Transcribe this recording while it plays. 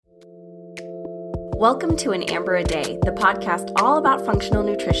Welcome to An Amber a Day, the podcast all about functional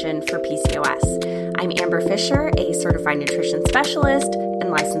nutrition for PCOS. I'm Amber Fisher, a certified nutrition specialist and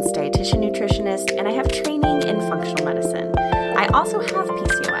licensed dietitian nutritionist, and I have training in functional medicine. I also have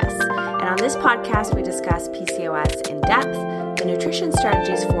PCOS, and on this podcast we discuss PCOS in depth, the nutrition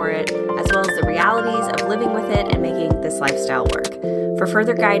strategies for it, as well as the realities of living with it and making this lifestyle work. For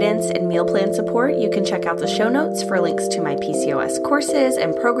further guidance and meal plan support, you can check out the show notes for links to my PCOS courses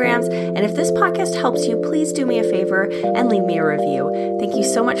and programs. And if this podcast helps you, please do me a favor and leave me a review. Thank you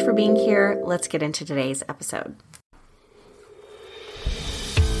so much for being here. Let's get into today's episode.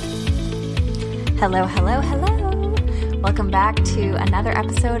 Hello. Welcome back to another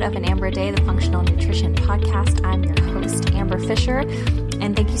episode of An Amber a Day, the Functional Nutrition Podcast. I'm your host, Amber Fisher,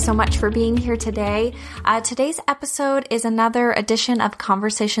 and thank you so much for being here today. Today's episode is another edition of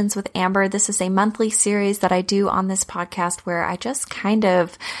Conversations with Amber. This is a monthly series that I do on this podcast where I just kind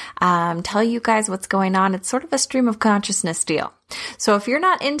of tell you guys what's going on. It's sort of a stream of consciousness deal. So if you're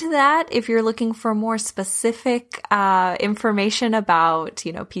not into that, if you're looking for more specific information about,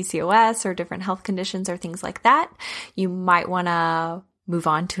 PCOS or different health conditions or things like that, you might want to move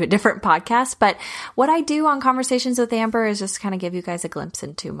on to a different podcast. But what I do on Conversations with Amber is just kind of give you guys a glimpse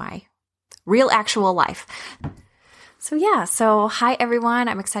into my real actual life. So hi everyone.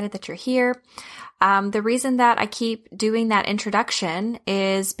 I'm excited that you're here. The reason that I keep doing that introduction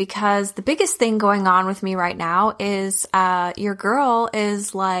is because the biggest thing going on with me right now is your girl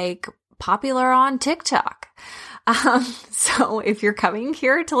is like popular on TikTok. So if you're coming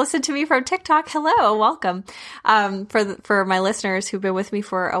here to listen to me from TikTok, hello, welcome. For my listeners who've been with me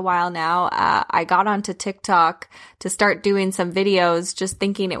for a while now, I got onto TikTok to start doing some videos, just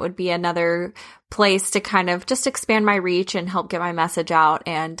thinking it would be another place to kind of just expand my reach and help get my message out,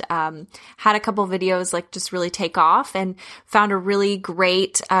 and had a couple videos like just really take off, and found a really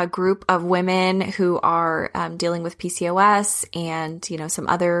great group of women who are dealing with PCOS and some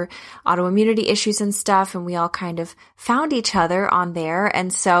other autoimmunity issues and stuff, and we all kind of found each other on there.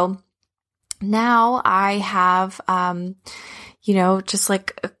 And so now I have just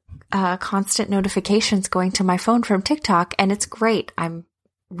like constant notifications going to my phone from TikTok, and it's great. I'm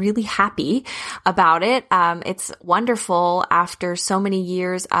really happy about it. It's wonderful after so many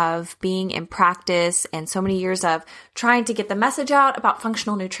years of being in practice and so many years of trying to get the message out about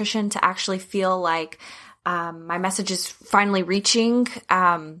functional nutrition to actually feel like my message is finally reaching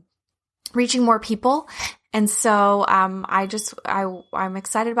more people. And so I'm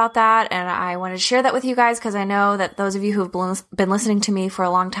excited about that, and I wanted to share that with you guys because I know that those of you who have been listening to me for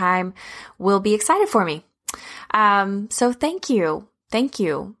a long time will be excited for me. So thank you. Thank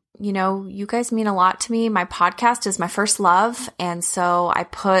you. You guys mean a lot to me. My podcast is my first love. And so I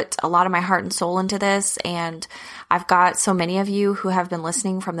put a lot of my heart and soul into this. And I've got so many of you who have been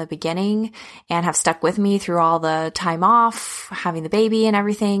listening from the beginning and have stuck with me through all the time off, having the baby and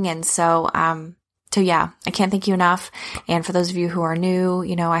everything. And so, I can't thank you enough. And for those of you who are new,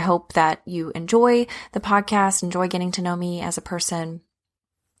 I hope that you enjoy the podcast, enjoy getting to know me as a person.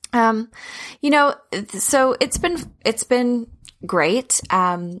 So it's been great,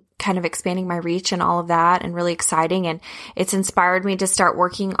 kind of expanding my reach and all of that, and really exciting. And it's inspired me to start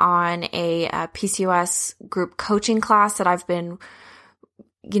working on a PCOS group coaching class that I've been,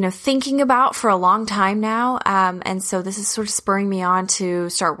 thinking about for a long time now. And so this is sort of spurring me on to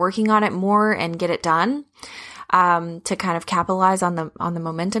start working on it more and get it done, to kind of capitalize on the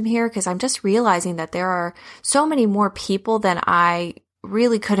momentum here. Cause I'm just realizing that there are so many more people than I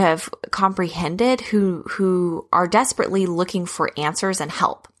really could have comprehended who are desperately looking for answers and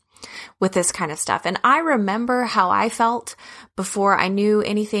help with this kind of stuff. And I remember how I felt before I knew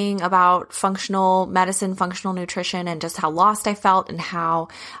anything about functional medicine, functional nutrition, and just how lost I felt and how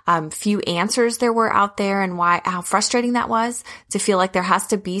few answers there were out there, and how frustrating that was to feel like there has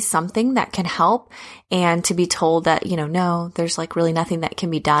to be something that can help, and to be told that, no, there's like really nothing that can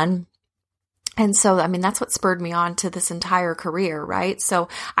be done. And so, that's what spurred me on to this entire career, right? So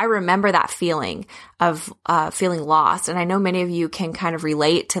I remember that feeling of feeling lost. And I know many of you can kind of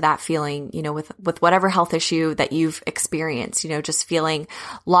relate to that feeling, with whatever health issue that you've experienced, just feeling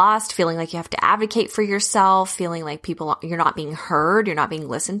lost, feeling like you have to advocate for yourself, feeling like you're not being heard, you're not being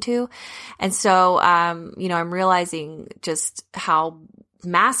listened to. And so, I'm realizing just how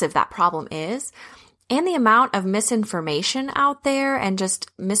massive that problem is. And the amount of misinformation out there and just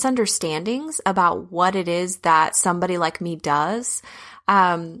misunderstandings about what it is that somebody like me does.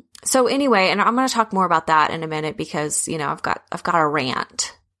 So anyway, and I'm going to talk more about that in a minute because, I've got a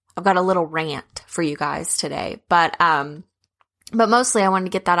rant. I've got a little rant for you guys today. But But mostly I wanted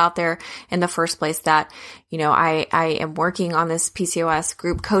to get that out there in the first place that, I am working on this PCOS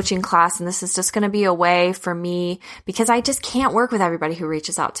group coaching class, and this is just going to be a way for me, because I just can't work with everybody who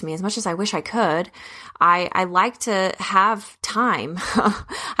reaches out to me as much as I wish I could. I like to have time.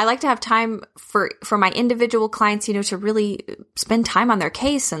 I like to have time for my individual clients, to really spend time on their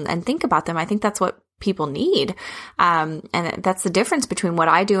case and think about them. I think that's what people need. And that's the difference between what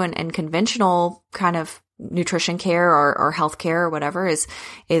I do and conventional kind of nutrition care or health care or whatever is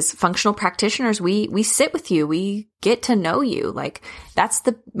functional practitioners. We sit with you. We get to know you. Like, that's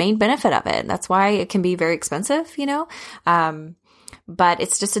the main benefit of it. That's why it can be very expensive, but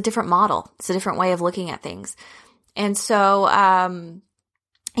it's just a different model. It's a different way of looking at things. And so,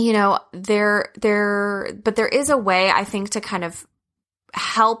 there is a way, I think, to kind of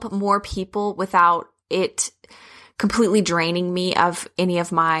help more people without it completely draining me of any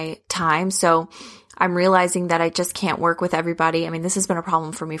of my time. So I'm realizing that I just can't work with everybody. I mean, this has been a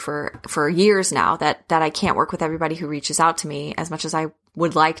problem for me for years now, that I can't work with everybody who reaches out to me as much as I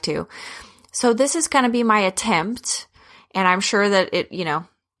would like to. So this is going to be my attempt, and I'm sure that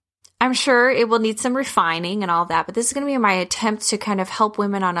I'm sure it will need some refining and all that, but this is going to be my attempt to kind of help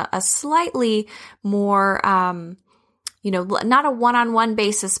women on a slightly more, not a one-on-one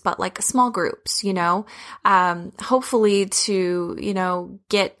basis, but like small groups, hopefully to,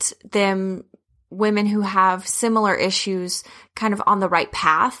 get them, women who have similar issues, kind of on the right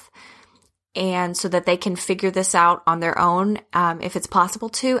path, and so that they can figure this out on their own, if it's possible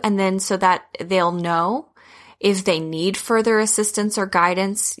to, and then so that they'll know if they need further assistance or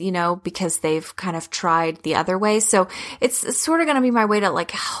guidance, because they've kind of tried the other way. So it's sort of going to be my way to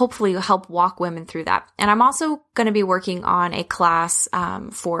hopefully help walk women through that. And I'm also going to be working on a class,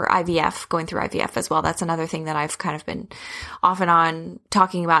 for IVF, going through IVF as well. That's another thing that I've kind of been off and on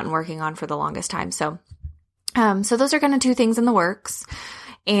talking about and working on for the longest time. So those are kind of two things in the works.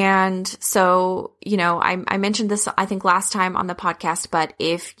 And so, I mentioned this, I think, last time on the podcast, but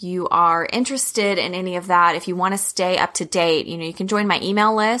if you are interested in any of that, if you want to stay up to date, you can join my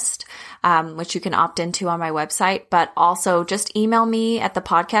email list, which you can opt into on my website, but also just email me at the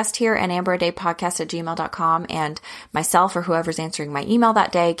podcast here at amberadaypodcast@gmail.com, and myself or whoever's answering my email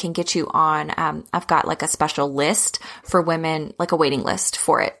that day can get you on, I've got like a special list for women, like a waiting list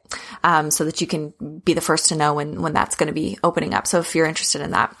for it, so that you can be the first to know when that's going to be opening up. So if you're interested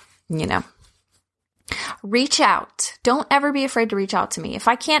in that, reach out. Don't ever be afraid to reach out to me. If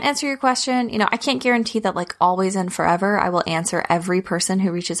I can't answer your question, I can't guarantee that always and forever I will answer every person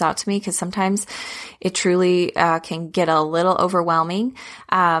who reaches out to me, because sometimes it truly can get a little overwhelming.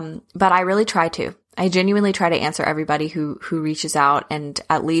 But I really try to. I genuinely try to answer everybody who reaches out, and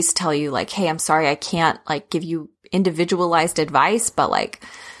at least tell you hey, I'm sorry, I can't give you individualized advice, but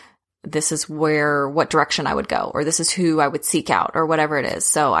this is what direction I would go, or this is who I would seek out, or whatever it is.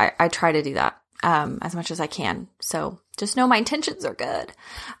 So I try to do that, as much as I can. So just know my intentions are good.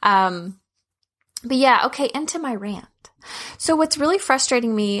 But yeah, okay, into my rant. So what's really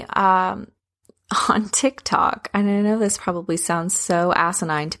frustrating me, on TikTok, and I know this probably sounds so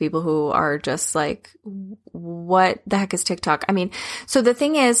asinine to people who are just what the heck is TikTok? I mean, so the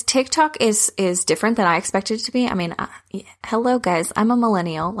thing is, TikTok is different than I expected it to be. I mean, hello guys, I'm a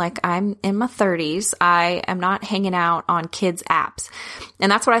millennial. I'm in my 30s. I am not hanging out on kids' apps.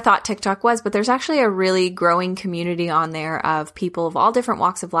 And that's what I thought TikTok was, but there's actually a really growing community on there of people of all different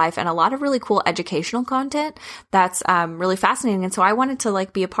walks of life, and a lot of really cool educational content that's really fascinating. And so I wanted to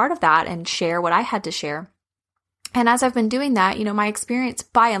be a part of that and share what I had to share. And as I've been doing that, my experience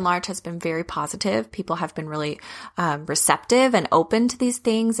by and large has been very positive. People have been really receptive and open to these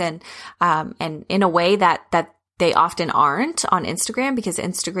things, and in a way that they often aren't on Instagram, because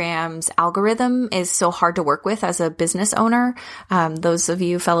Instagram's algorithm is so hard to work with as a business owner. Those of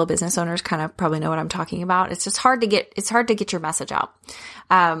you fellow business owners kind of probably know what I'm talking about. It's just hard to get your message out.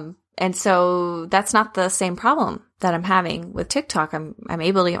 And so that's not the same problem that I'm having with TikTok. I'm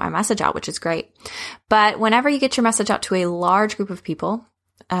able to get my message out, which is great. But whenever you get your message out to a large group of people,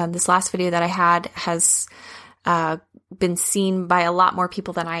 this last video that I had has been seen by a lot more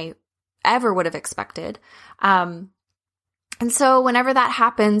people than I ever would have expected. And so whenever that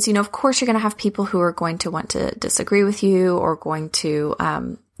happens, of course you're going to have people who are going to want to disagree with you, or going to,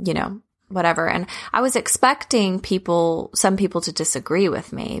 whatever. And I was expecting some people to disagree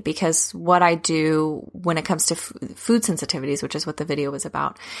with me, because what I do when it comes to food sensitivities, which is what the video was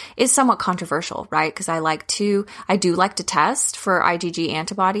about, is somewhat controversial, right? Because I do like to test for IgG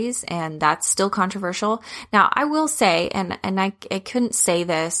antibodies, and that's still controversial. Now, I will say, and I couldn't say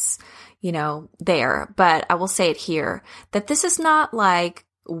this, there, but I will say it here, that this is not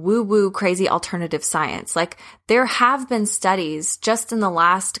woo-woo crazy alternative science. Like there have been studies just in the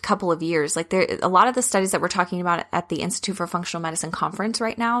last couple of years, like a lot of the studies that we're talking about at the Institute for Functional Medicine conference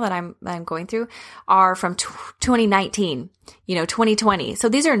right now that I'm going through are from 2019, 2020. So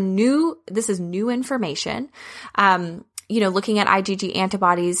this is new information. Looking at IgG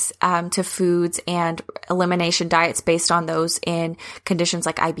antibodies to foods and elimination diets based on those in conditions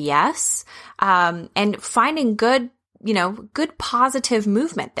like IBS, and finding good positive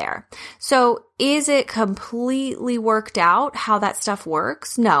movement there. So is it completely worked out how that stuff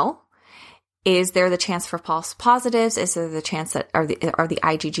works? No. Is there the chance for false positives? Is there the chance that are the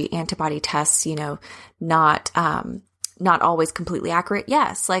IgG antibody tests, not always completely accurate?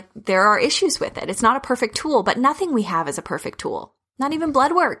 Yes. Like there are issues with it. It's not a perfect tool, but nothing we have is a perfect tool. Not even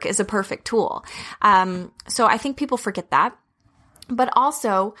blood work is a perfect tool. So I think people forget that, but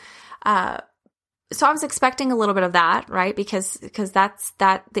also, so I was expecting a little bit of that, right? Because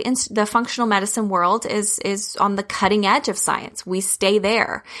the functional medicine world is on the cutting edge of science. We stay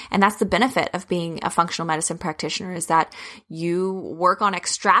there. And that's the benefit of being a functional medicine practitioner, is that you work on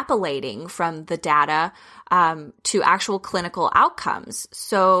extrapolating from the data to actual clinical outcomes.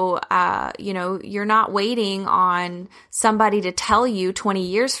 So, you're not waiting on somebody to tell you 20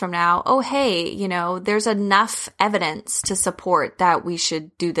 years from now, oh, hey, there's enough evidence to support that we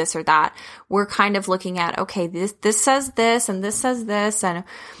should do this or that. We're kind of looking at, okay, this says this and this says this,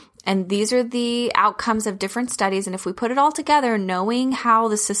 and these are the outcomes of different studies. And if we put it all together, knowing how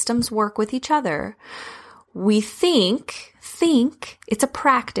the systems work with each other, we think it's a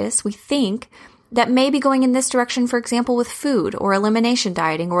practice. We think that maybe going in this direction, for example, with food or elimination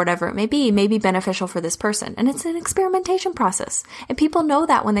dieting or whatever it may be beneficial for this person. And it's an experimentation process. And people know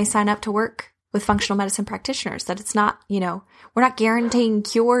that when they sign up to work with functional medicine practitioners, that it's not, we're not guaranteeing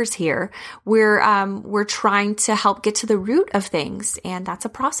cures here. We're trying to help get to the root of things. And that's a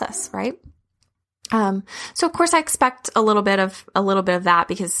process, right? So of course I expect a little bit of that,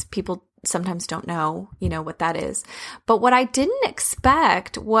 because people sometimes don't know, what that is. But what I didn't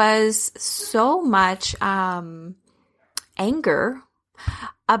expect was so much anger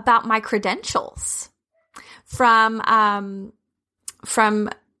about my credentials from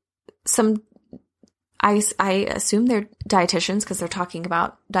some, I assume they're dietitians because they're talking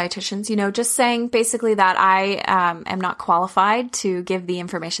about dietitians, just saying basically that I am not qualified to give the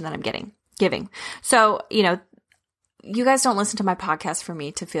information that I'm giving. So, you guys don't listen to my podcast for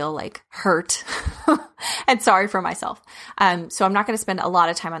me to feel like hurt and sorry for myself. So I'm not going to spend a lot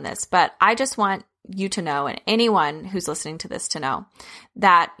of time on this, but I just want you to know, and anyone who's listening to this to know,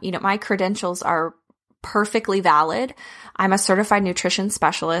 that, my credentials are perfectly valid. I'm a certified nutrition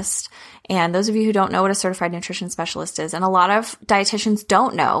specialist. And those of you who don't know what a certified nutrition specialist is, and a lot of dietitians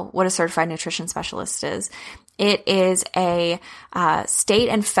don't know what a certified nutrition specialist is, it is a state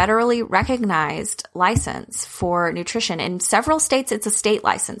and federally recognized license for nutrition. In several states, it's a state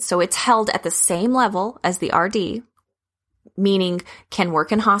license. So it's held at the same level as the RD, meaning can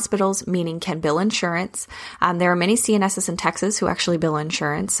work in hospitals, meaning can bill insurance. There are many CNSs in Texas who actually bill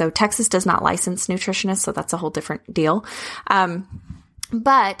insurance. So Texas does not license nutritionists, so that's a whole different deal.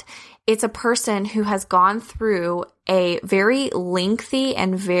 But it's a person who has gone through a very lengthy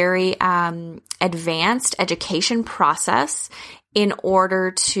and very advanced education process in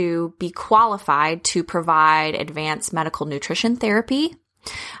order to be qualified to provide advanced medical nutrition therapy.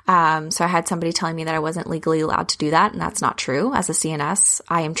 So I had somebody telling me that I wasn't legally allowed to do that, and that's not true. As a CNS,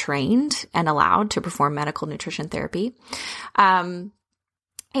 I am trained and allowed to perform medical nutrition therapy. And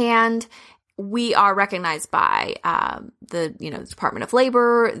we are recognized by the Department of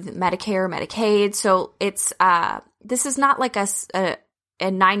Labor, the Medicare, Medicaid. So it's this is not like a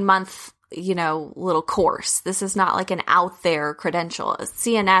 9-month little course. This is not like an out there credential.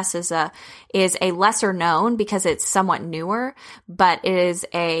 CNS is a lesser known because it's somewhat newer, but it is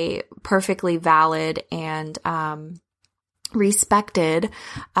a perfectly valid and respected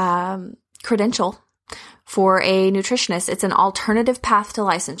credential for a nutritionist. It's an alternative path to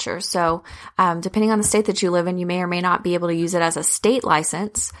licensure. So depending on the state that you live in, you may or may not be able to use it as a state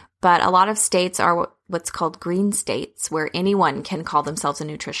license, but a lot of states are what's called green states, where anyone can call themselves a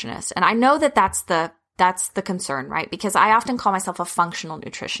nutritionist. And I know that that's the concern, right? Because I often call myself a functional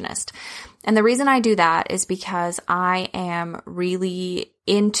nutritionist. And the reason I do that is because I am really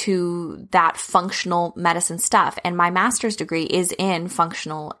into that functional medicine stuff. And my master's degree is in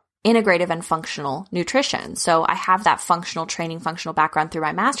integrative and functional nutrition. So I have that functional training, functional background through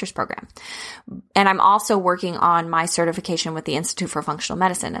my master's program. And I'm also working on my certification with the Institute for Functional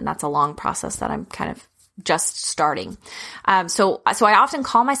Medicine. And that's a long process that I'm kind of just starting. So I often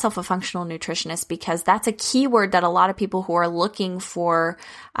call myself a functional nutritionist because that's a keyword that a lot of people who are looking for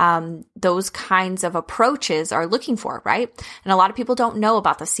those kinds of approaches are looking for, right? And a lot of people don't know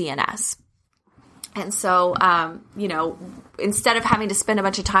about the CNS. And so, instead of having to spend a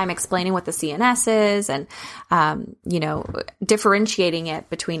bunch of time explaining what the CNS is and, differentiating it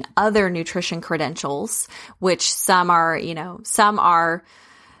between other nutrition credentials, which some are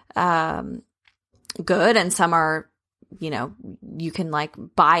good and some are, you can like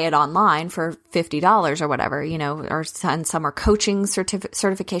buy it online for $50 or whatever, and some are coaching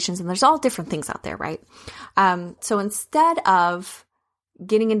certifications, and there's all different things out there, right? So instead of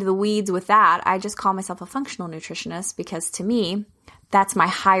getting into the weeds with that, I just call myself a functional nutritionist because to me, that's my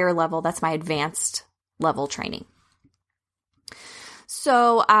higher level, that's my advanced level training.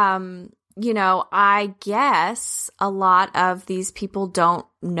 So, I guess a lot of these people don't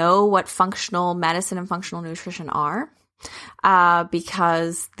know what functional medicine and functional nutrition are,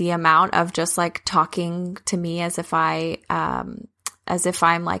 because the amount of just like talking to me as if I'm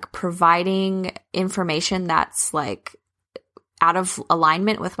like providing information that's like out of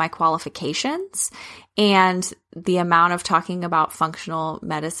alignment with my qualifications, and the amount of talking about functional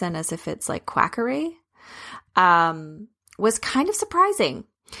medicine as if it's like quackery, was kind of surprising.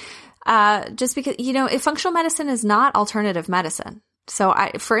 Just because, if functional medicine is not alternative medicine. So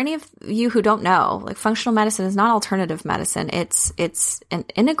for any of you who don't know, like functional medicine is not alternative medicine. It's an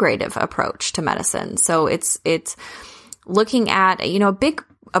integrative approach to medicine. So it's looking at,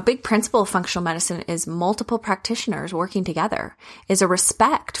 a big principle of functional medicine is multiple practitioners working together, is a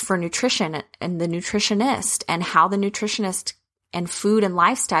respect for nutrition and the nutritionist and how the nutritionist and food and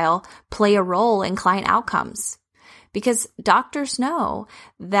lifestyle play a role in client outcomes. Because functional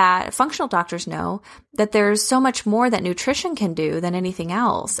doctors know that there's so much more that nutrition can do than anything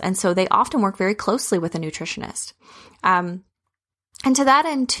else. And so they often work very closely with a nutritionist. And to that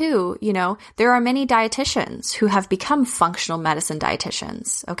end too, there are many dietitians who have become functional medicine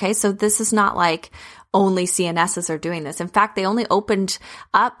dietitians. Okay. So this is not like only CNSs are doing this. In fact, they only opened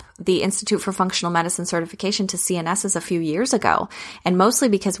up the Institute for Functional Medicine certification to CNSs a few years ago. And mostly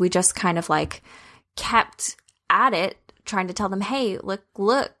because we just kind of like kept at it, trying to tell them, hey,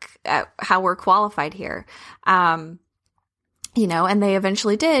 look at how we're qualified here. And they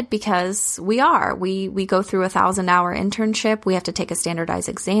eventually did because we go through a 1,000-hour internship. We have to take a standardized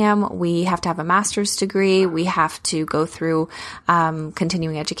exam. We have to have a master's degree. We have to go through,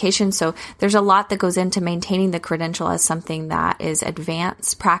 continuing education. So there's a lot that goes into maintaining the credential as something that is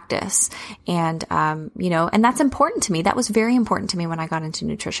advanced practice. And, and that's important to me. That was very important to me when I got into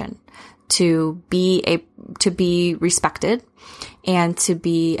nutrition, to be respected and to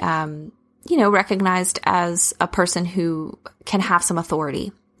be, recognized as a person who can have some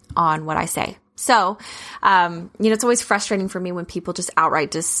authority on what I say. So, it's always frustrating for me when people just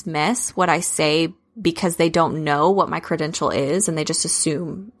outright dismiss what I say because they don't know what my credential is and they just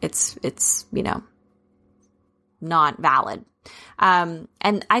assume it's not valid. And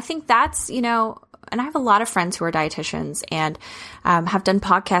I think that's, and I have a lot of friends who are dietitians and, have done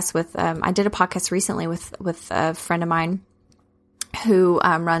podcasts with, I did a podcast recently with a friend of mine who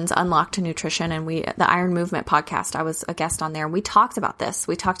runs Unlocked Nutrition, and the Iron Movement podcast, I was a guest on there, and we talked about this.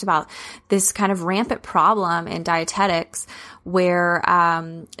 We talked about this kind of rampant problem in dietetics where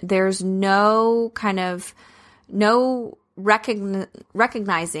there's no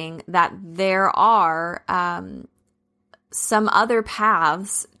recognizing that there are some other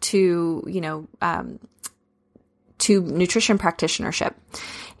paths to nutrition practitionership,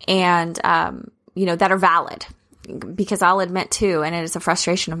 and that are valid. Because I'll admit too, and it is a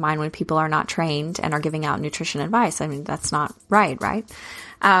frustration of mine when people are not trained and are giving out nutrition advice. I mean, that's not right?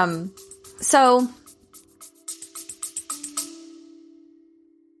 So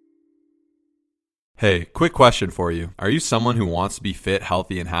Hey, quick question for you. Are you someone who wants to be fit,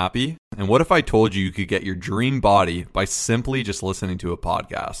 healthy, and happy? And what if I told you could get your dream body by simply just listening to a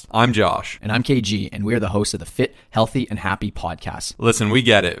podcast? I'm Josh. And I'm KG, and we're the hosts of the Fit, Healthy, and Happy podcast. Listen, we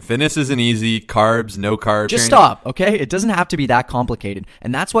get it. Fitness isn't easy. Carbs, no carbs. Just stop, okay? It doesn't have to be that complicated.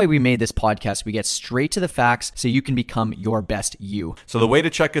 And that's why we made this podcast. We get straight to the facts so you can become your best you. So the way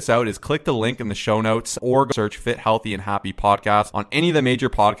to check us out is click the link in the show notes or search Fit, Healthy, and Happy podcast on any of the major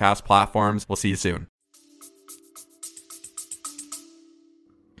podcast platforms. We'll see you soon.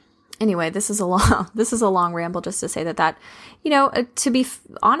 Anyway, this is a long ramble just to say that, to be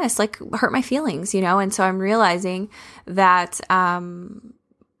honest, like hurt my feelings, and so I'm realizing that,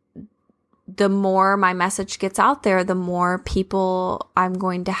 the more my message gets out there, the more people I'm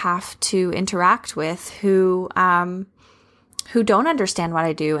going to have to interact with who who don't understand what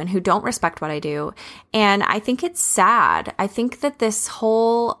I do and who don't respect what I do. And I think it's sad. I think that this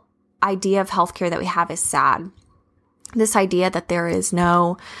whole idea of healthcare that we have is sad. This idea that there's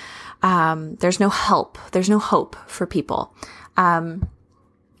no help. There's no hope for people. I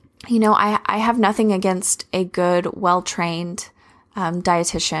have nothing against a good, well-trained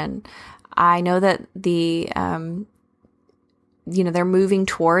dietitian. I know that they're moving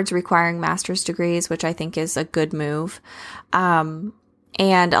towards requiring master's degrees, which I think is a good move.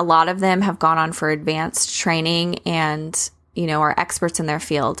 And a lot of them have gone on for advanced training and, are experts in their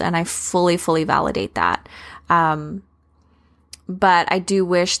field. And I fully validate that. But I do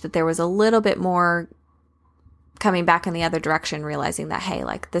wish that there was a little bit more coming back in the other direction, realizing that, hey,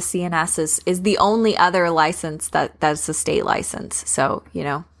 like the CNS is the only other license that's a state license. So,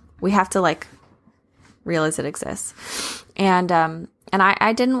 we have to realize it exists. And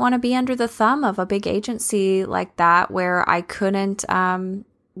I didn't want to be under the thumb of a big agency like that where I couldn't,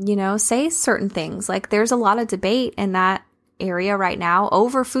 say certain things. Like there's a lot of debate in that area right now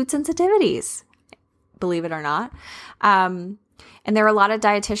over food sensitivities, believe it or not. And there are a lot of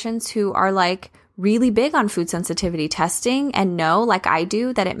dietitians who are really big on food sensitivity testing and know, like I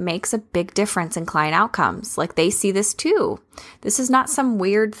do, that it makes a big difference in client outcomes. Like they see this too. This is not some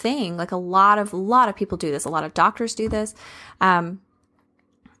weird thing. Like a lot of people do this. A lot of doctors do this. And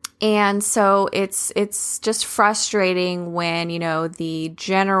so it's just frustrating when, the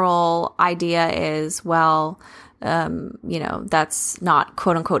general idea is, that's not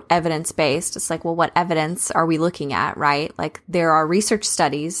quote unquote evidence based. It's like, well, what evidence are we looking at, right? Like there are research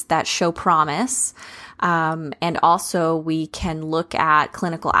studies that show promise. And also we can look at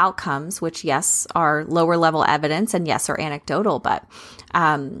clinical outcomes, which yes, are lower level evidence and yes, are anecdotal. But,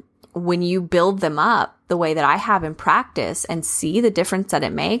 when you build them up the way that I have in practice and see the difference that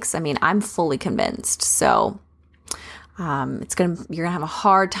it makes, I'm fully convinced. So, you're going to have a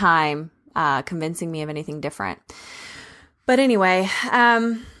hard time convincing me of anything different. But anyway,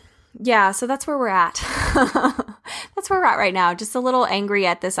 so that's where we're at. That's where we're at right now. Just a little angry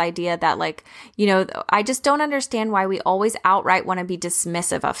at this idea that I just don't understand why we always outright want to be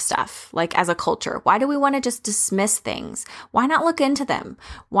dismissive of stuff, as a culture. Why do we want to just dismiss things? Why not look into them?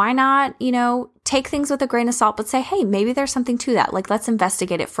 Why not, take things with a grain of salt, but say, hey, maybe there's something to that. Let's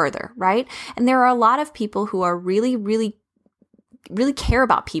investigate it further, right? And there are a lot of people who are really care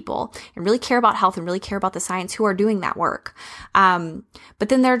about people and really care about health and really care about the science who are doing that work. But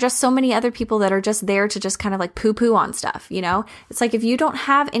then there are just so many other people that are just there to just kind of poo-poo on stuff, It's like if you don't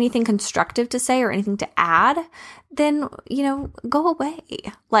have anything constructive to say or anything to add, then, go away.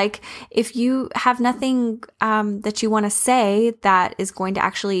 If you have nothing that you want to say that is going to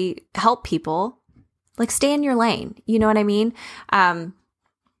actually help people, stay in your lane. You know what I mean? And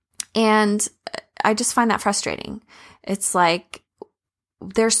I just find that frustrating. It's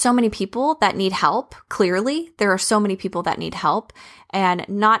there's so many people that need help. Clearly, there are so many people that need help, and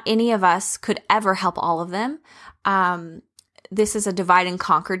not any of us could ever help all of them. This is a divide and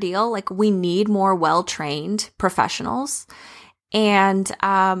conquer deal. We need more well-trained professionals. And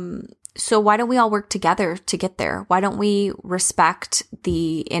so why don't we all work together to get there? Why don't we respect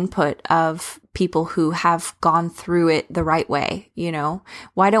the input of people who have gone through it the right way?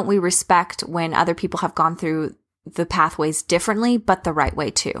 Why don't we respect when other people have gone through the pathways differently, but the right way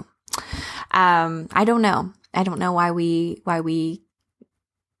too? I don't know. I don't know why we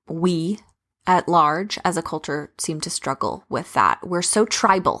at large as a culture seem to struggle with that. We're so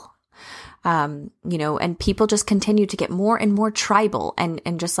tribal, and people just continue to get more and more tribal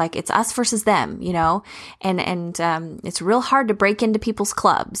and just it's us versus them, and it's real hard to break into people's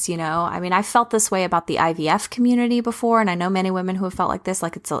clubs, I felt this way about the IVF community before. And I know many women who have felt like this,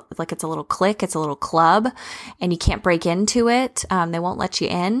 it's a little clique, it's a little club and you can't break into it. They won't let you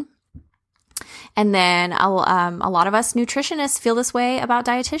in. And then a lot of us nutritionists feel this way about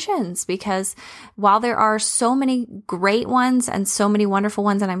dietitians, because while there are so many great ones and so many wonderful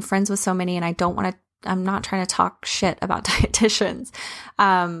ones, and I'm friends with so many, and I'm not trying to talk shit about dietitians.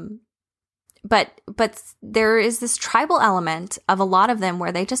 But there is this tribal element of a lot of them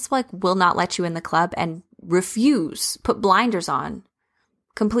where they just will not let you in the club and refuse, put blinders on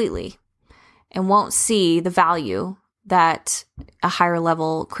completely, and won't see the value that a higher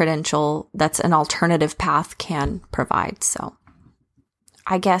level credential that's an alternative path can provide. So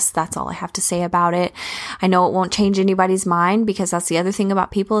I guess that's all I have to say about it. I know it won't change anybody's mind, because that's the other thing about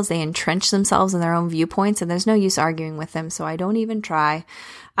people is they entrench themselves in their own viewpoints, and there's no use arguing with them. So I don't even try.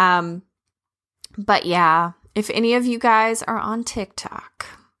 But yeah, if any of you guys are on TikTok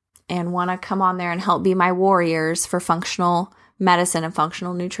and want to come on there and help be my warriors for functional medicine and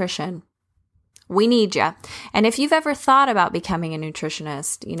functional nutrition, we need you. And if you've ever thought about becoming a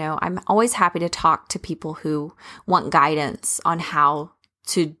nutritionist, I'm always happy to talk to people who want guidance on how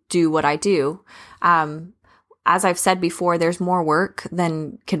to do what I do. As I've said before, there's more work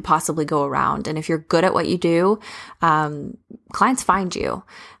than can possibly go around. And if you're good at what you do, clients find you.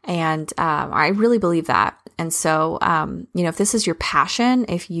 And I really believe that. And so, if this is your passion,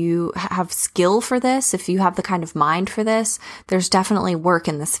 if you have skill for this, if you have the kind of mind for this, there's definitely work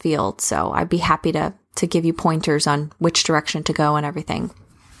in this field. So I'd be happy to give you pointers on which direction to go and everything.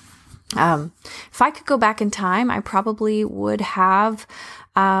 If I could go back in time, I probably would have,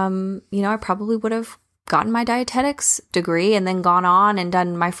 gotten my dietetics degree and then gone on and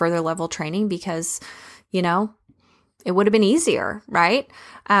done my further level training because, it would have been easier, right?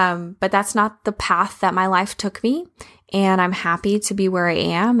 But that's not the path that my life took me. And I'm happy to be where I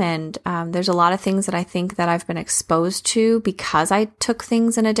am. And there's a lot of things that I think that I've been exposed to because I took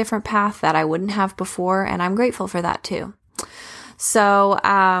things in a different path that I wouldn't have before. And I'm grateful for that too. So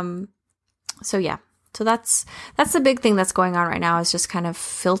yeah. So that's the big thing that's going on right now, is just kind of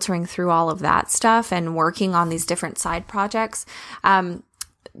filtering through all of that stuff and working on these different side projects.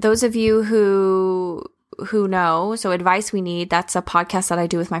 Those of you who know, so Advice We Need, that's a podcast that I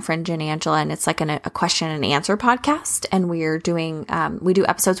do with my friend Jen Angela, and it's like a question and answer podcast. And we're doing, we do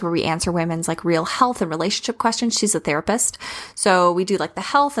episodes where we answer women's like real health and relationship questions. She's a therapist. So we do like the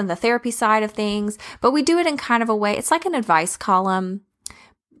health and the therapy side of things, but we do it in kind of a way, it's like an advice column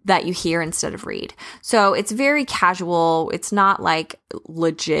that you hear instead of read. So it's very casual. It's not like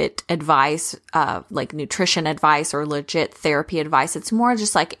legit advice, like nutrition advice or legit therapy advice. It's more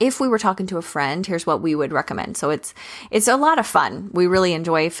just like, if we were talking to a friend, here's what we would recommend. So it's a lot of fun. We really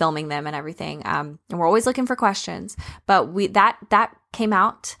enjoy filming them and everything. And we're always looking for questions, but that came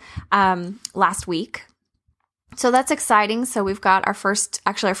out, last week. So that's exciting. So we've got our first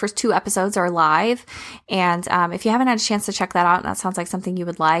 2 episodes are live. And if you haven't had a chance to check that out, and that sounds like something you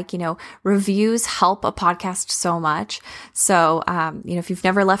would like, reviews help a podcast so much. So, if you've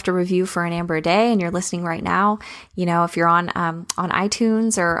never left a review for An Amber a Day and you're listening right now, if you're on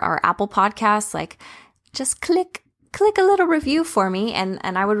iTunes or Apple Podcasts, like just click a little review for me.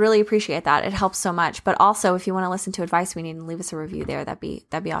 And I would really appreciate that. It helps so much. But also, if you want to listen to Advice We Need and leave us a review there, that'd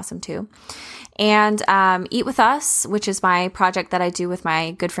be awesome too. And Eat With Us, which is my project that I do with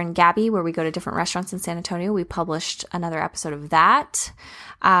my good friend Gabby, where we go to different restaurants in San Antonio. We published another episode of that.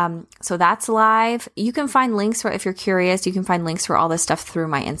 So that's live. You can find links if you're curious, you can find links for all this stuff through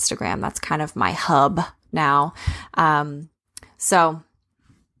my Instagram. That's kind of my hub now. So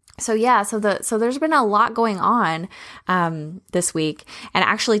there's been a lot going on this week. And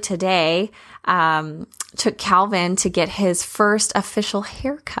actually today took Calvin to get his first official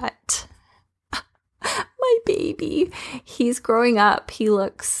haircut. My baby, he's growing up. He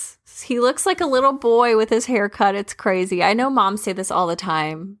looks like a little boy with his haircut. It's crazy. I know moms say this all the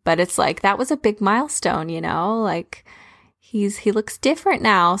time, but it's like, that was a big milestone, like he looks different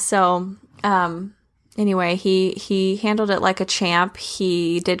now. So, anyway, he handled it like a champ.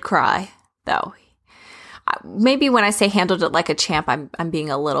 He did cry though. Maybe when I say handled it like a champ, I'm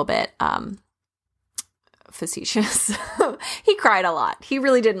being a little bit, facetious. He cried a lot. He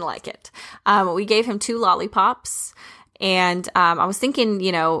really didn't like it. We gave him 2 lollipops, and I was thinking,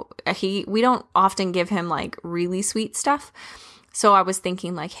 we don't often give him like really sweet stuff. So I was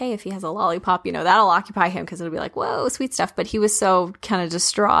thinking like, hey, if he has a lollipop, that'll occupy him because it'll be like, whoa, sweet stuff. But he was so kind of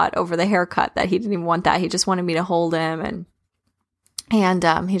distraught over the haircut that he didn't even want that. He just wanted me to hold him, and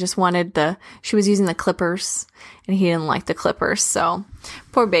he just wanted she was using the clippers, and he didn't like the clippers. So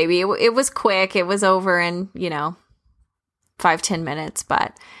poor baby. It was quick. It was over in, 5-10 minutes,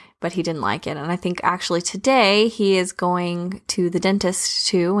 but he didn't like it. And I think actually today he is going to the dentist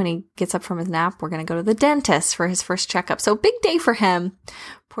too. When he gets up from his nap, we're going to go to the dentist for his first checkup. So big day for him.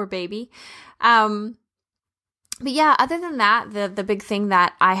 Poor baby. But yeah, other than that, the big thing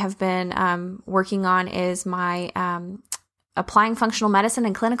that I have been working on is my Applying Functional Medicine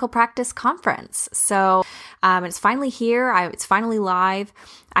and Clinical Practice Conference. So it's finally here. It's finally live.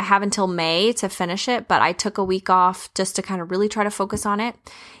 I have until May to finish it, but I took a week off just to kind of really try to focus on it.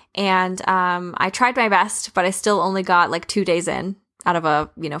 And I tried my best, but I still only got like 2 days in out of a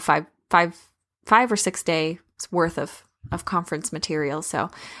 5 or 6 days worth of conference material.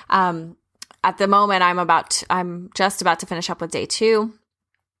 So at the moment, I'm just about to finish up with day 2.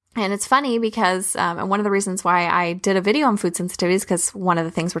 And it's funny because, and one of the reasons why I did a video on food sensitivities, because one of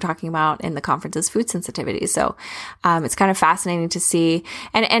the things we're talking about in the conference is food sensitivity. So, it's kind of fascinating to see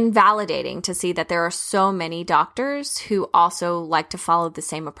and validating to see that there are so many doctors who also like to follow the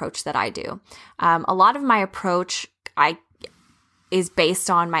same approach that I do. A lot of my approach, is based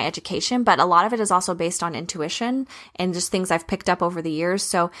on my education, but a lot of it is also based on intuition and just things I've picked up over the years.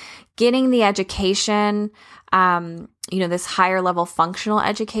 So getting the education, this higher level functional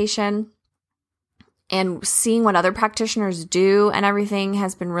education and seeing what other practitioners do and everything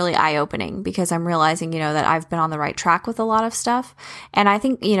has been really eye-opening, because I'm realizing, that I've been on the right track with a lot of stuff. And I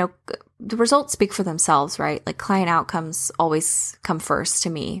think, the results speak for themselves, right? Like client outcomes always come first to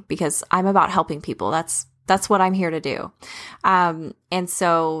me because I'm about helping people. That's what I'm here to do. And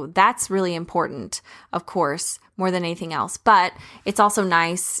so that's really important, of course, more than anything else. But it's also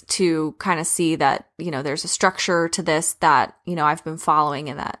nice to kind of see that, there's a structure to this that, I've been following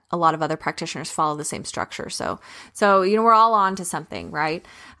and that a lot of other practitioners follow the same structure. So we're all on to something, right?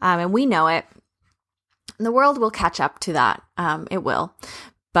 And we know it. The world will catch up to that. It will.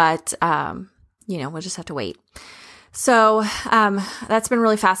 But, we'll just have to wait. So that's been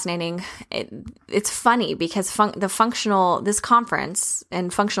really fascinating. It's funny because this conference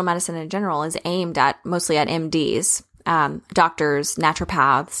and functional medicine in general is aimed mostly at MDs, doctors,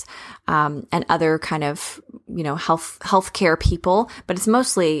 naturopaths, and other kind of healthcare people, but it's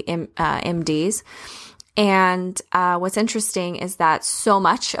mostly MDs. And what's interesting is that so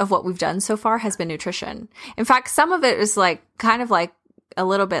much of what we've done so far has been nutrition. In fact, some of it is kind of like a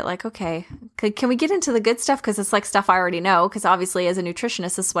little bit like, okay, can we get into the good stuff? Because it's like stuff I already know. Because obviously, as a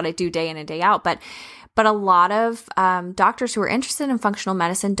nutritionist, this is what I do day in and day out. But a lot of doctors who are interested in functional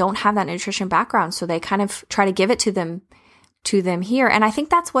medicine don't have that nutrition background, so they kind of try to give it to them here. And I think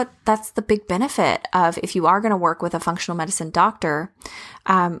that's the big benefit of if you are going to work with a functional medicine doctor.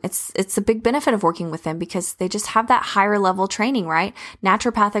 It's a big benefit of working with them because they just have that higher level training, right?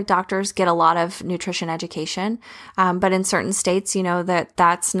 Naturopathic doctors get a lot of nutrition education. But in certain states,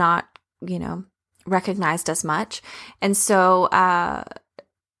 that's not, recognized as much. And so,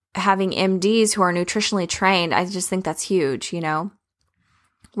 having MDs who are nutritionally trained, I just think that's huge,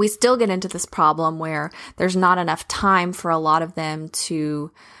 We still get into this problem where there's not enough time for a lot of them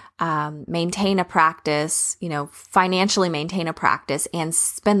to maintain a practice, financially maintain a practice and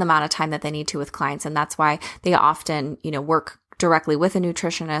spend the amount of time that they need to with clients. And that's why they often, work directly with a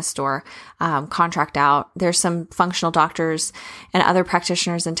nutritionist or contract out. There's some functional doctors and other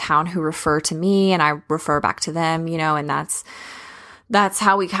practitioners in town who refer to me and I refer back to them, and that's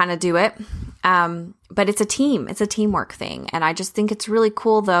how we kind of do it. But it's a teamwork thing. And I just think it's really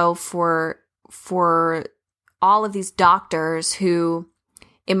cool though for all of these doctors who,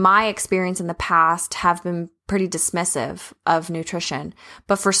 in my experience in the past, have been pretty dismissive of nutrition.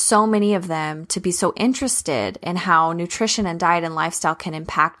 But for so many of them to be so interested in how nutrition and diet and lifestyle can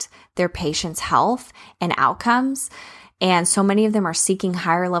impact their patients' health and outcomes, and so many of them are seeking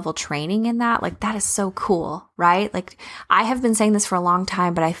higher level training in that. Like, that is so cool, right? Like, I have been saying this for a long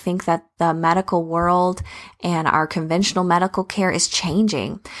time, but I think that the medical world and our conventional medical care is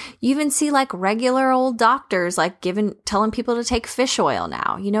changing. You even see like regular old doctors like telling people to take fish oil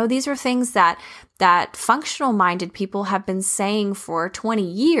now. These are things that functional minded people have been saying for 20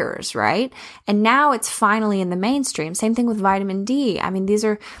 years, right? And now it's finally in the mainstream. Same thing with vitamin D. I mean, these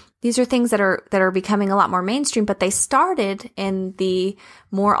are things that are becoming a lot more mainstream, but they started in the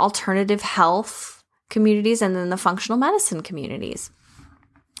more alternative health communities and then the functional medicine communities.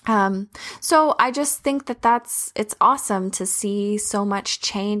 So I just think that it's awesome to see so much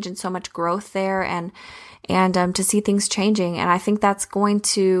change and so much growth there and to see things changing. And I think that's going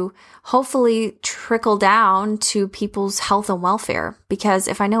to hopefully trickle down to people's health and welfare, because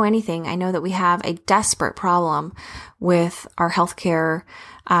if I know anything, I know that we have a desperate problem with our healthcare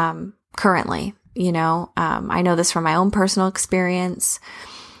currently. I know this from my own personal experience,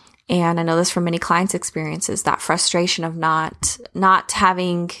 and I know this from many clients' experiences, that frustration of not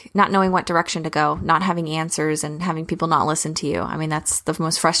knowing what direction to go, not having answers, and having people not listen to you. I mean, that's the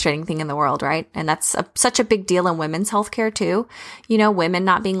most frustrating thing in the world, right? And that's such a big deal in women's healthcare too. Women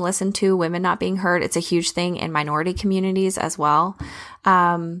not being listened to, women not being heard. It's a huge thing in minority communities as well.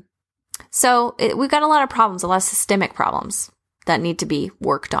 So we've got a lot of problems, a lot of systemic problems that need to be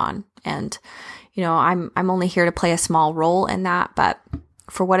worked on. And, I'm only here to play a small role in that, but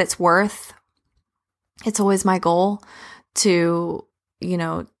for what it's worth, it's always my goal to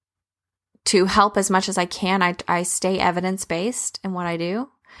help as much as I can. I stay evidence-based in what I do,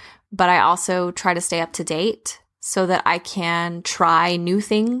 but I also try to stay up to date so that I can try new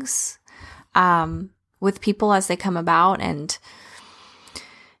things, with people as they come about. And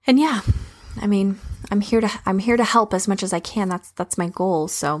yeah, I mean, I'm here to help as much as I can. That's my goal.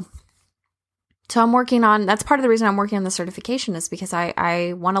 So I'm working on, that's part of the reason I'm working on the certification, is because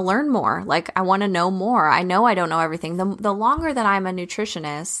I want to learn more. Like, I want to know more. I know I don't know everything. The longer that I'm a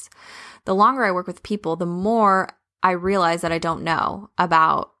nutritionist, the longer I work with people, the more I realize that I don't know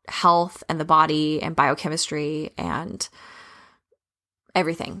about health and the body and biochemistry and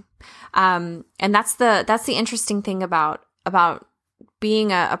everything. And that's the interesting thing about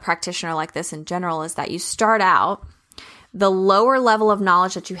being a practitioner like this in general, is that you start out, the lower level of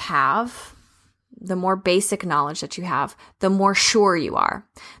knowledge that you have, the more basic knowledge that you have, the more sure you are,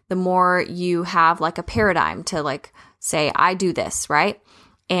 the more you have like a paradigm to like say, I do this, right?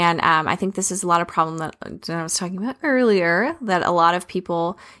 And I think this is a lot of problem that I was talking about earlier, that a lot of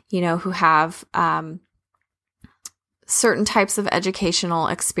people, who have certain types of educational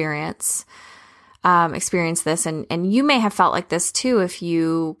experience this. And you may have felt like this too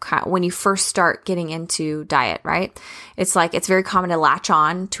when you first start getting into diet, right? It's like, it's very common to latch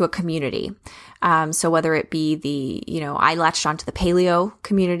on to a community. So whether it be I latched onto the paleo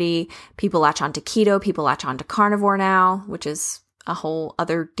community, people latch onto keto, people latch onto carnivore now, which is a whole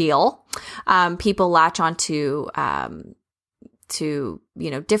other deal. People latch onto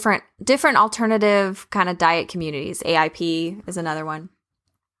different alternative kind of diet communities. AIP is another one.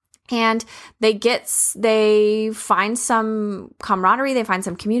 And they find some camaraderie, they find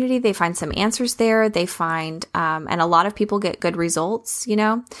some community, they find some answers there, they find, and a lot of people get good results,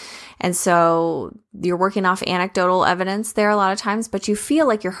 and so you're working off anecdotal evidence there a lot of times, but you feel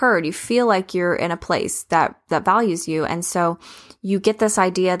like you're heard, you feel like you're in a place that values you. And so you get this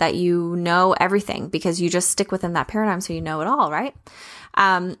idea that you know everything because you just stick within that paradigm. So you know it all, right?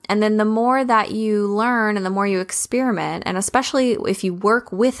 And then the more that you learn and the more you experiment, and especially if you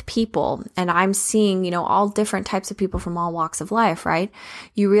work with people, and I'm seeing, all different types of people from all walks of life, right?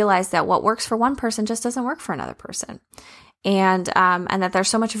 You realize that what works for one person just doesn't work for another person. And that there's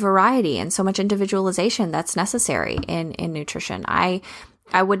so much variety and so much individualization that's necessary in nutrition. I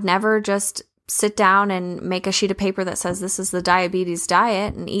would never just sit down and make a sheet of paper that says, this is the diabetes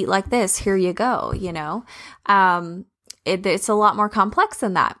diet and eat like this. Here you go. It's a lot more complex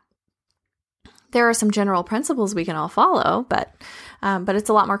than that. There are some general principles we can all follow, but it's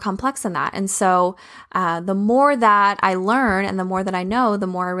a lot more complex than that. And so the more that I learn and the more that I know, the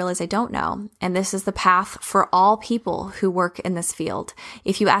more I realize I don't know. And this is the path for all people who work in this field.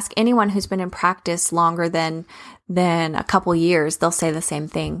 If you ask anyone who's been in practice longer than a couple years, they'll say the same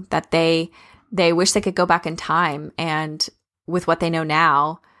thing, that they wish they could go back in time and with what they know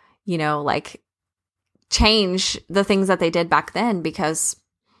now, change the things that they did back then, because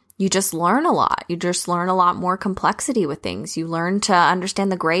you just learn a lot. You just learn a lot more complexity with things. You learn to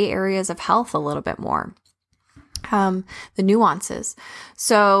understand the gray areas of health a little bit more, the nuances.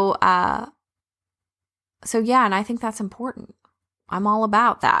 So yeah, and I think that's important. I'm all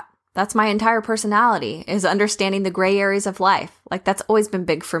about that. That's my entire personality, is understanding the gray areas of life. Like, that's always been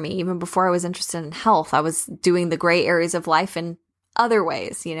big for me. Even before I was interested in health, I was doing the gray areas of life in other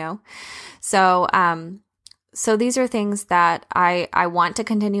ways, So these are things that I want to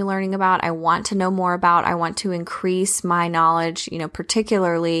continue learning about. I want to know more about. I want to increase my knowledge,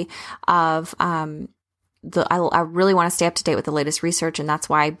 particularly of, I really want to stay up to date with the latest research. And that's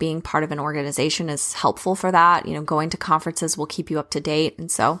why being part of an organization is helpful for that. Going to conferences will keep you up to date. And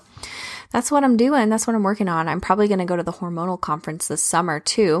so that's what I'm doing. That's what I'm working on. I'm probably going to go to the hormonal conference this summer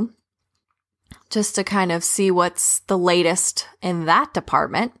too, just to kind of see what's the latest in that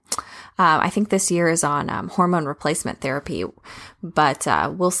department. I think this year is on hormone replacement therapy, but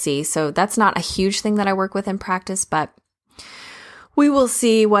we'll see. So that's not a huge thing that I work with in practice, but we will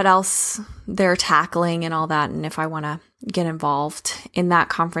see what else they're tackling and all that, and if I want to get involved in that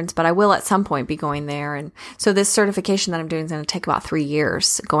conference. But I will at some point be going there. And so this certification that I'm doing is going to take about 3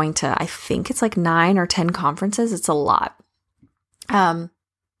 years, going to, I think it's like 9 or 10 conferences. It's a lot.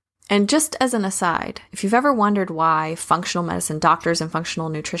 And just as an aside, if you've ever wondered why functional medicine doctors and functional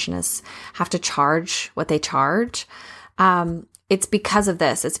nutritionists have to charge what they charge, it's because of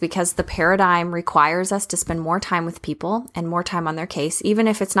this. It's because the paradigm requires us to spend more time with people and more time on their case. Even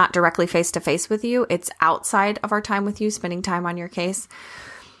if it's not directly face-to-face with you, it's outside of our time with you, spending time on your case.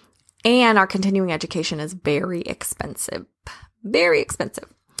 And our continuing education is very expensive. Very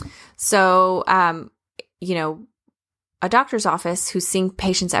expensive. So, a doctor's office who's seeing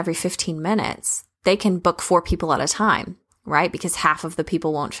patients every 15 minutes, they can book 4 people at a time, right? Because half of the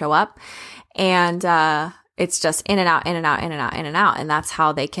people won't show up. And it's just in and out, in and out, in and out, in and out. And that's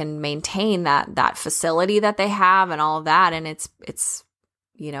how they can maintain that facility that they have and all of that. And it's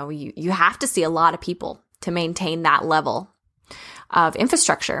you have to see a lot of people to maintain that level of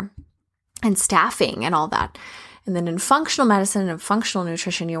infrastructure and staffing and all that. And then in functional medicine and functional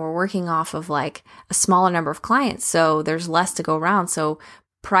nutrition, we're working off of like a smaller number of clients. So there's less to go around. So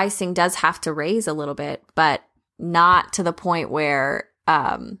pricing does have to raise a little bit, but not to the point where,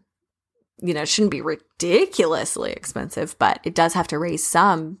 it shouldn't be ridiculously expensive, but it does have to raise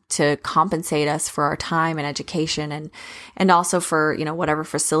some to compensate us for our time and education and also for, whatever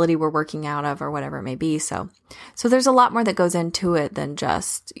facility we're working out of or whatever it may be. So there's a lot more that goes into it than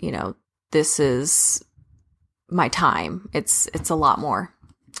just, this is my time. It's a lot more.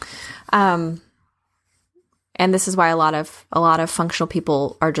 And this is why a lot of functional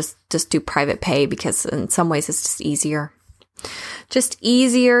people are just do private pay, because in some ways it's just easier. Just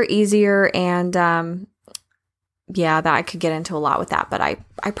easier. And, that I could get into a lot with that, but I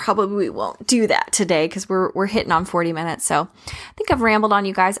probably won't do that today because we're hitting on 40 minutes. So I think I've rambled on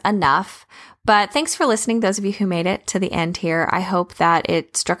you guys enough, but thanks for listening. Those of you who made it to the end here, I hope that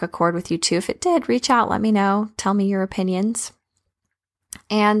it struck a chord with you too. If it did, reach out, let me know, tell me your opinions.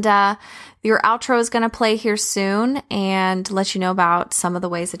 And your outro is going to play here soon and let you know about some of the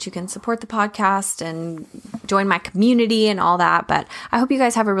ways that you can support the podcast and join my community and all that. But I hope you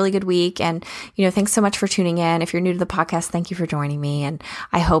guys have a really good week. And, thanks so much for tuning in. If you're new to the podcast, thank you for joining me. And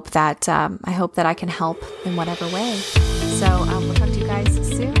I hope that I can help in whatever way. So we'll talk to you guys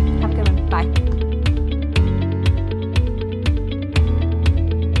soon. Have a good one. Bye.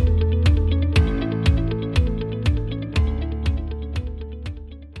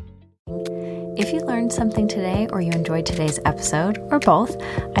 If you learned something today or you enjoyed today's episode, or both,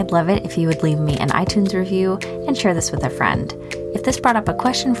 I'd love it if you would leave me an iTunes review and share this with a friend. If this brought up a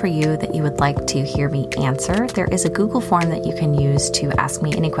question for you that you would like to hear me answer, there is a Google form that you can use to ask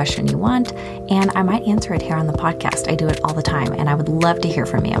me any question you want, and I might answer it here on the podcast. I do it all the time, and I would love to hear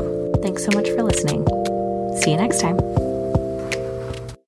from you. Thanks so much for listening. See you next time.